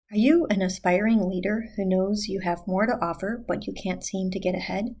Are you an aspiring leader who knows you have more to offer but you can't seem to get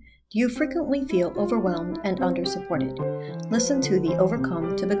ahead? Do you frequently feel overwhelmed and under-supported? Listen to the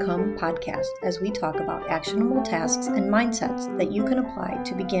Overcome to Become podcast as we talk about actionable tasks and mindsets that you can apply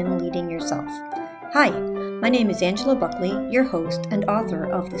to begin leading yourself. Hi, my name is Angela Buckley, your host and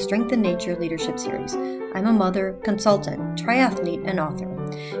author of the Strength in Nature Leadership Series. I'm a mother, consultant, triathlete, and author.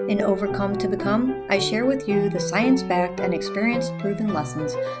 In Overcome to Become, I share with you the science-backed and experience-proven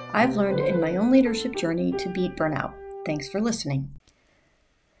lessons I've learned in my own leadership journey to beat burnout. Thanks for listening.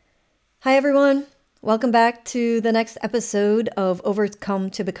 Hi, everyone. Welcome back to the next episode of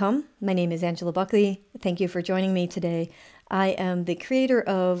Overcome to Become. My name is Angela Buckley. Thank you for joining me today. I am the creator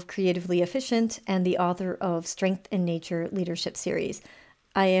of Creatively Efficient and the author of Strength in Nature Leadership Series.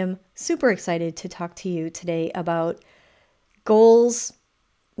 I am super excited to talk to you today about goals,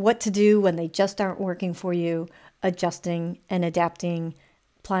 what to do when they just aren't working for you, adjusting and adapting,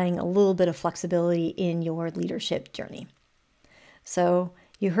 applying a little bit of flexibility in your leadership journey. So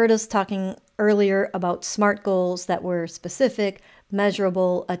you heard us talking earlier about SMART goals that were specific,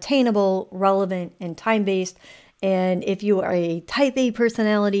 measurable, attainable, relevant, and time-based. And if you are a type A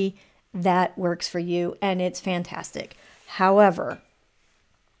personality, that works for you and it's fantastic. However,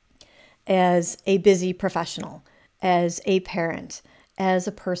 as a busy professional, as a parent, as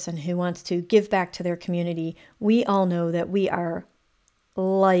a person who wants to give back to their community, we all know that we are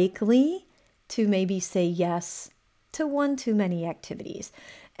likely to maybe say yes to one too many activities.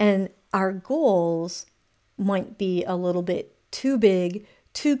 And our goals might be a little bit too big,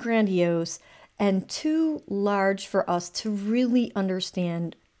 too grandiose, and too large for us to really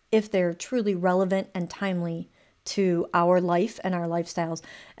understand if they're truly relevant and timely to our life and our lifestyles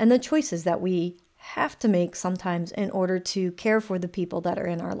and the choices that we have to make sometimes in order to care for the people that are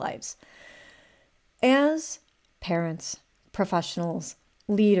in our lives. As parents, professionals,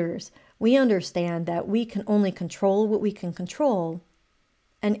 leaders, we understand that we can only control what we can control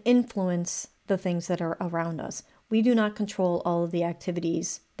and influence the things that are around us. We do not control all of the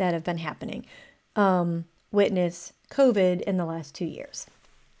activities that have been happening. Witness COVID in the last 2 years.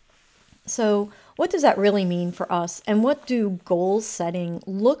 So what does that really mean for us? And what do goal setting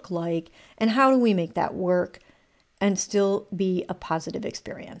look like? And how do we make that work and still be a positive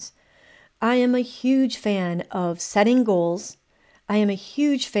experience? I am a huge fan of setting goals. I am a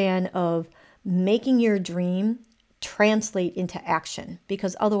huge fan of making your dream translate into action,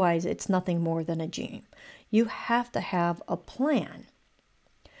 because otherwise it's nothing more than a dream. You have to have a plan.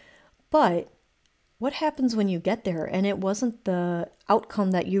 But what happens when you get there and it wasn't the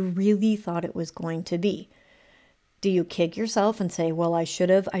outcome that you really thought it was going to be? Do you kick yourself and say, well, I should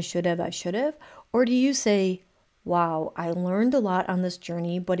have? Or do you say, wow, I learned a lot on this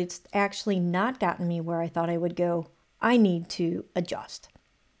journey, but it's actually not gotten me where I thought I would go. I need to adjust.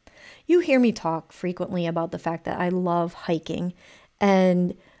 You hear me talk frequently about the fact that I love hiking,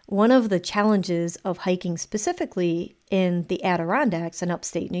 and one of the challenges of hiking specifically in the Adirondacks in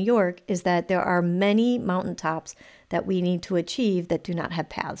upstate New York is that there are many mountaintops that we need to achieve that do not have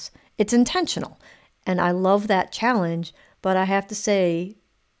paths. It's intentional, and I love that challenge, but I have to say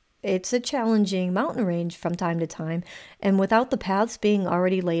it's a challenging mountain range from time to time, and without the paths being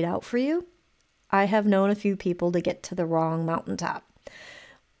already laid out for you, I have known a few people to get to the wrong mountaintop.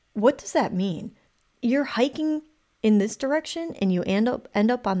 What does that mean? You're hiking in this direction and you end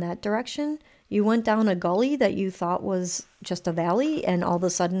up on that direction. You went down a gully that you thought was just a valley and all of a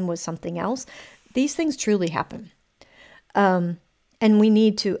sudden was something else. These things truly happen. And we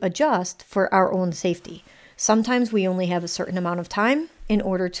need to adjust for our own safety. Sometimes we only have a certain amount of time in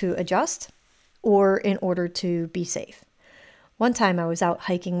order to adjust or in order to be safe. One time I was out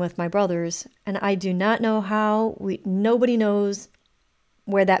hiking with my brothers and I do not know how, nobody knows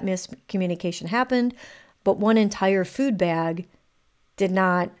where that miscommunication happened, but one entire food bag did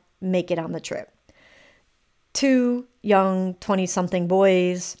not make it on the trip. 2 young 20-something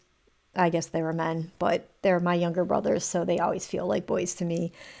boys, I guess they were men, but they're my younger brothers, so they always feel like boys to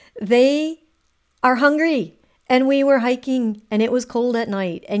me. They are hungry, and we were hiking, and it was cold at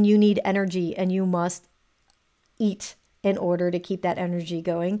night, and you need energy, and you must eat in order to keep that energy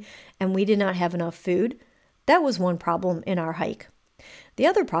going, and we did not have enough food. That was one problem in our hike. The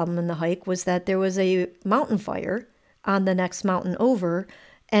other problem in the hike was that there was a mountain fire on the next mountain over,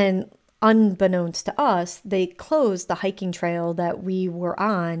 and unbeknownst to us, they closed the hiking trail that we were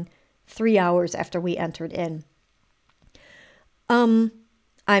on 3 hours after we entered in. I'm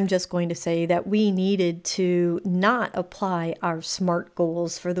just going to say that we needed to not apply our SMART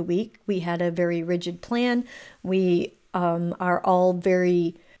goals for the week. We had a very rigid plan. We are all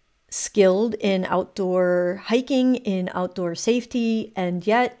very skilled in outdoor hiking, in outdoor safety, and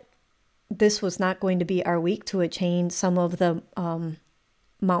yet this was not going to be our week to attain some of the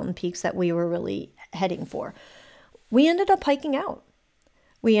mountain peaks that we were really heading for. We ended up hiking out.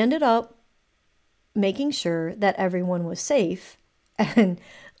 We ended up making sure that everyone was safe. And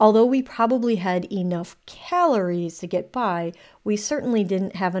although we probably had enough calories to get by, we certainly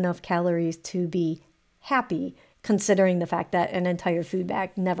didn't have enough calories to be happy, considering the fact that an entire food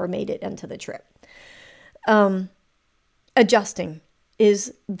bag never made it into the trip. Adjusting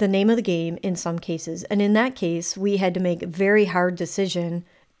is the name of the game in some cases. And in that case, we had to make a very hard decision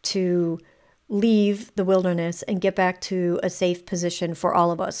to leave the wilderness and get back to a safe position for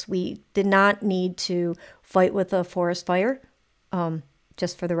all of us. We did not need to fight with a forest fire.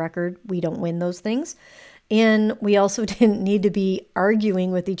 Just for the record, we don't win those things. And we also didn't need to be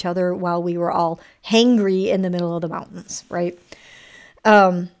arguing with each other while we were all hangry in the middle of the mountains, right?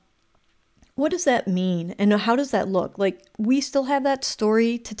 What does that mean? And how does that look? Like, we still have that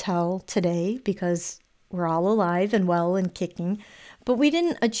story to tell today because we're all alive and well and kicking, but we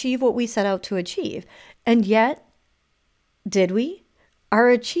didn't achieve what we set out to achieve. And yet, did we? Our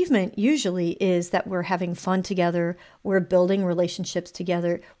achievement usually is that we're having fun together. We're building relationships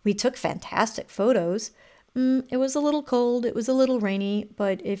together. We took fantastic photos. It was a little cold. It was a little rainy.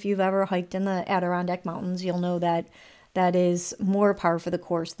 But if you've ever hiked in the Adirondack Mountains, you'll know that that is more par for the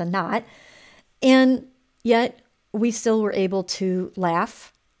course than not. And yet we still were able to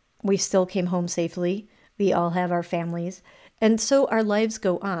laugh. We still came home safely. We all have our families. And so our lives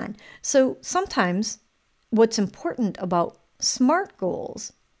go on. So sometimes what's important about SMART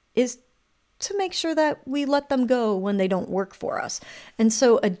goals is to make sure that we let them go when they don't work for us. And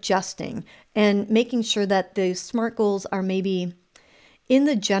so adjusting and making sure that the SMART goals are maybe in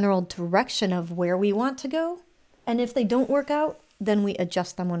the general direction of where we want to go. And if they don't work out, then we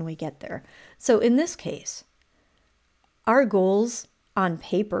adjust them when we get there. So in this case, our goals on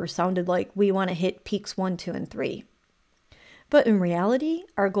paper sounded like we want to hit peaks 1, 2, and 3. But in reality,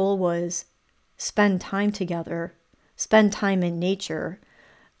 our goal was spend time together, spend time in nature,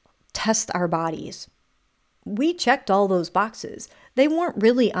 test our bodies. We checked all those boxes. They weren't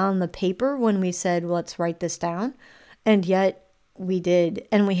really on the paper when we said, let's write this down. And yet we did,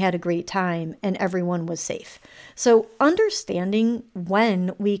 and we had a great time, and everyone was safe. So understanding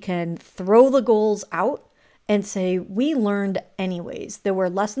when we can throw the goals out and say, we learned anyways. There were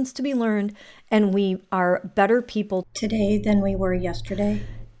lessons to be learned, and we are better people today than we were yesterday,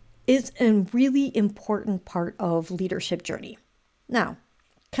 is a really important part of leadership journey. Now,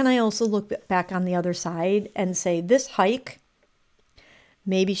 can I also look back on the other side and say this hike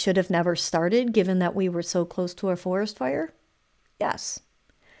maybe should have never started given that we were so close to a forest fire? Yes.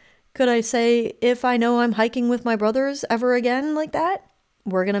 Could I say if I know I'm hiking with my brothers ever again like that,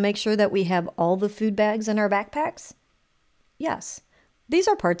 we're going to make sure that we have all the food bags in our backpacks? Yes. These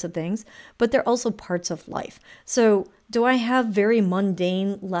are parts of things, but they're also parts of life. So do I have very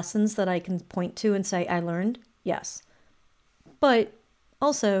mundane lessons that I can point to and say I learned? Yes. But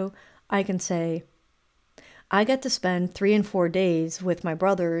also I can say I got to spend 3 and 4 days with my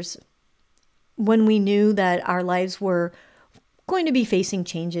brothers when we knew that our lives were going to be facing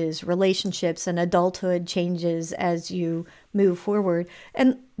changes, relationships and adulthood changes as you move forward.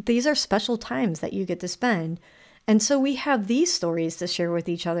 And these are special times that you get to spend. And so we have these stories to share with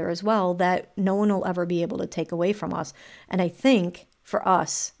each other as well that no one will ever be able to take away from us. And I think for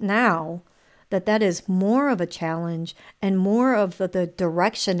us now that that is more of a challenge and more of the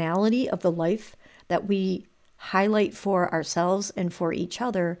directionality of the life that we highlight for ourselves and for each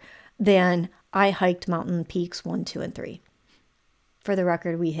other than I hiked mountain peaks 1, 2, and 3. For the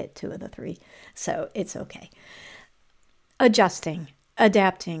record, we hit 2 of the 3, so it's okay. Adjusting,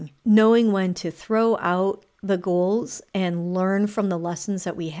 adapting, knowing when to throw out the goals and learn from the lessons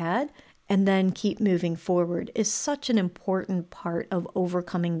that we had, and then keep moving forward is such an important part of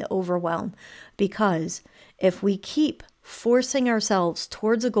overcoming the overwhelm. Because if we keep forcing ourselves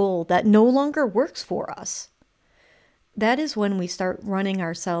towards a goal that no longer works for us, that is when we start running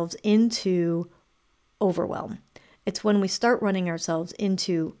ourselves into overwhelm. It's when we start running ourselves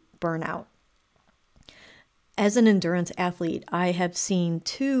into burnout. As an endurance athlete, I have seen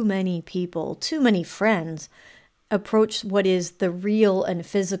too many people, too many friends approach what is the real and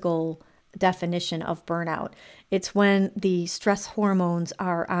physical definition of burnout. It's when the stress hormones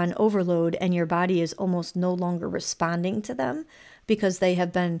are on overload and your body is almost no longer responding to them because they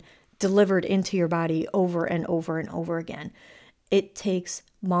have been delivered into your body over and over and over again. It takes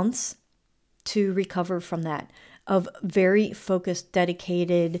months to recover from that, of very focused,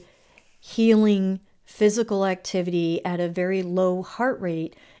 dedicated, healing physical activity at a very low heart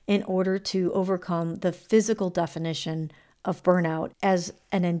rate in order to overcome the physical definition of burnout as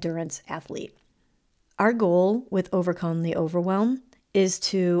an endurance athlete. Our goal with Overcome the Overwhelm is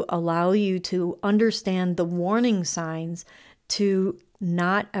to allow you to understand the warning signs to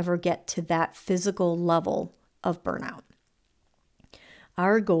not ever get to that physical level of burnout.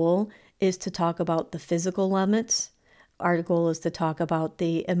 Our goal is to talk about the physical limits. Our goal is to talk about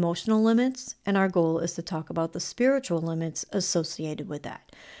the emotional limits, and our goal is to talk about the spiritual limits associated with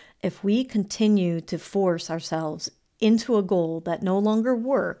that. If we continue to force ourselves into a goal that no longer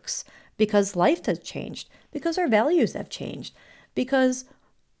works because life has changed, because our values have changed, because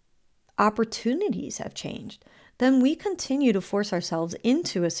opportunities have changed, then we continue to force ourselves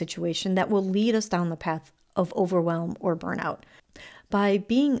into a situation that will lead us down the path of overwhelm or burnout. By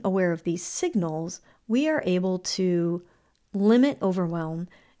being aware of these signals, we are able to limit overwhelm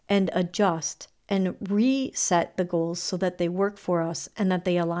and adjust and reset the goals so that they work for us and that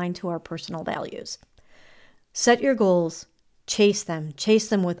they align to our personal values. Set your goals, chase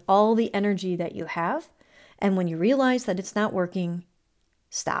them with all the energy that you have. And when you realize that it's not working,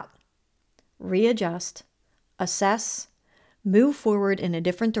 stop, readjust, assess, move forward in a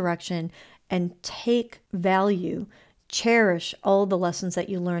different direction, and take value, cherish all the lessons that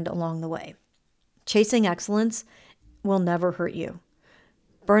you learned along the way. Chasing excellence will never hurt you.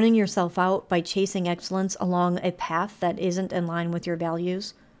 Burning yourself out by chasing excellence along a path that isn't in line with your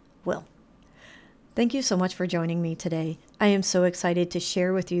values will. Thank you so much for joining me today. I am so excited to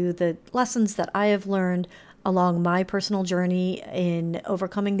share with you the lessons that I have learned along my personal journey in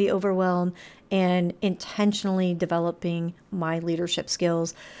overcoming the overwhelm and intentionally developing my leadership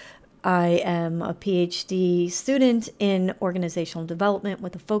skills. I am a PhD student in organizational development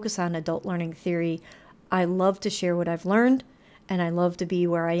with a focus on adult learning theory. I love to share what I've learned, and I love to be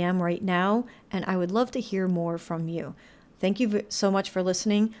where I am right now, and I would love to hear more from you. Thank you so much for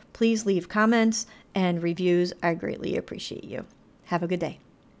listening. Please leave comments and reviews. I greatly appreciate you. Have a good day.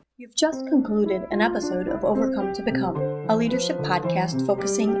 You've just concluded an episode of Overcome to Become, a leadership podcast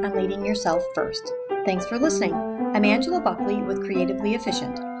focusing on leading yourself first. Thanks for listening. I'm Angela Buckley with Creatively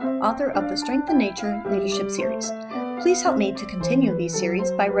Efficient, author of the Strength in Nature Leadership Series. Please help me to continue these series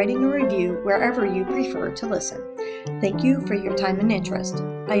by writing a review wherever you prefer to listen. Thank you for your time and interest.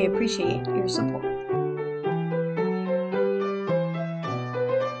 I appreciate your support.